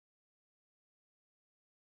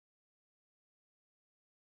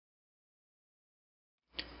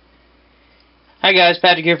Hi guys,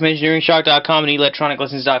 Patrick here from EngineeringShock.com and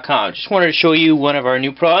ElectronicLessons.com. Just wanted to show you one of our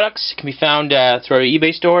new products. It can be found through our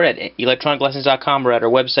eBay store at ElectronicLessons.com or at our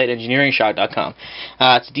website EngineeringShock.com.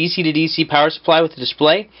 It's a DC to DC power supply with a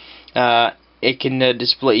display. It can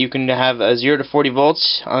display. You can have 0 to 40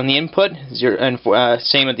 volts on the input,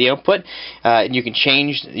 same at the output. And you can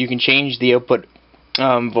change the output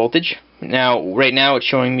voltage. Now, right now, it's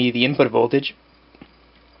showing me the input voltage.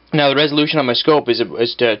 Now the resolution on my scope is at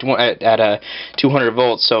 200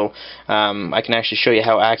 volts, so I can actually show you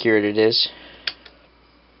how accurate it is.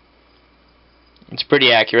 It's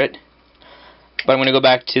pretty accurate, but I'm going to go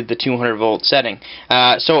back to the 200 volt setting.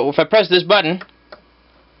 So if I press this button,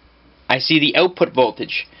 I see the output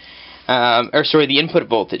voltage, the input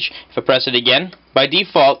voltage. If I press it again, by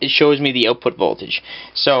default it shows me the output voltage.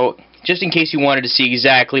 So just in case you wanted to see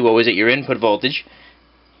exactly what was at your input voltage,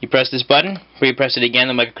 you press this button, or you press it again,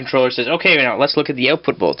 the microcontroller says, okay, now let's look at the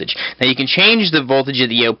output voltage. Now you can change the voltage of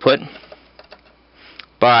the output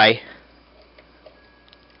by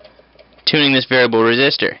tuning this variable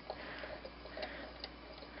resistor.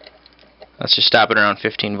 Let's just stop it around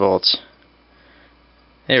 15 volts.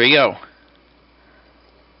 There we go.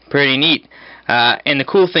 Pretty neat. And the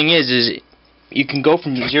cool thing is you can go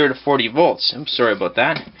from 0 to 40 volts. I'm sorry about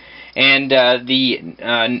that. And the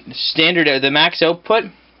max output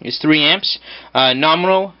is 3 amps.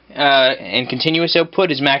 Nominal and continuous output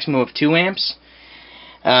is maximum of 2 amps.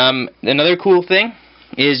 Another cool thing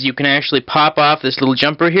is you can actually pop off this little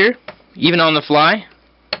jumper here, even on the fly,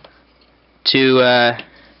 to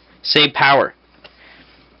save power.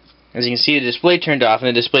 As you can see, the display turned off and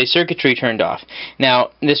the display circuitry turned off. Now,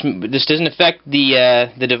 this doesn't affect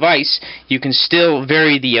the device. You can still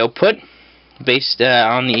vary the output based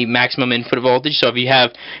on the maximum input voltage. So if you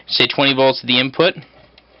have, say, 20 volts at the input,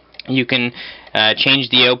 you can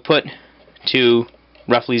change the output to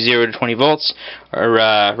roughly 0 to 20 volts, or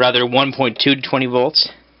rather 1.2 to 20 volts.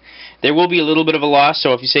 There will be a little bit of a loss,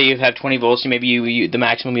 so if you say you have 20 volts, maybe the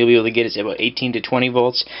maximum you'll be able to get is about 18 to 20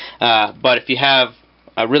 volts. But if you have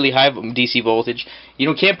a really high DC voltage,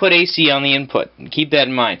 you can't put AC on the input. Keep that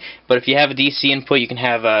in mind. But if you have a DC input, you can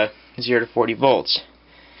have 0 to 40 volts.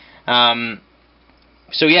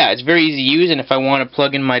 So yeah, it's very easy to use, and if I want to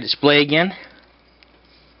plug in my display again,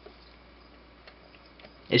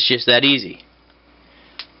 it's just that easy.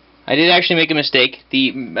 I did actually make a mistake.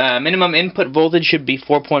 The minimum input voltage should be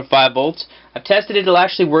 4.5 volts. I've tested it. It'll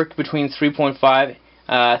actually work between 3.5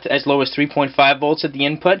 as low as 3.5 volts at the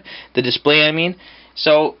input, the display I mean.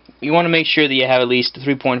 So you want to make sure that you have at least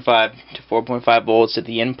 3.5 to 4.5 volts at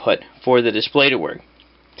the input for the display to work.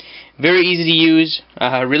 Very easy to use,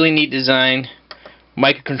 really neat design,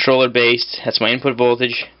 microcontroller based. That's my input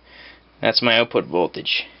voltage, that's my output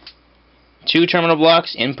voltage. 2 terminal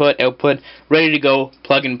blocks, input, output, ready to go,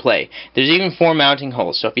 plug and play. There's even 4 mounting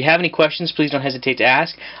holes, so if you have any questions, please don't hesitate to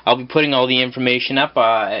ask. I'll be putting all the information up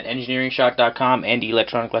at EngineeringShock.com and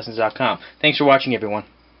ElectronicLessons.com. Thanks for watching, everyone.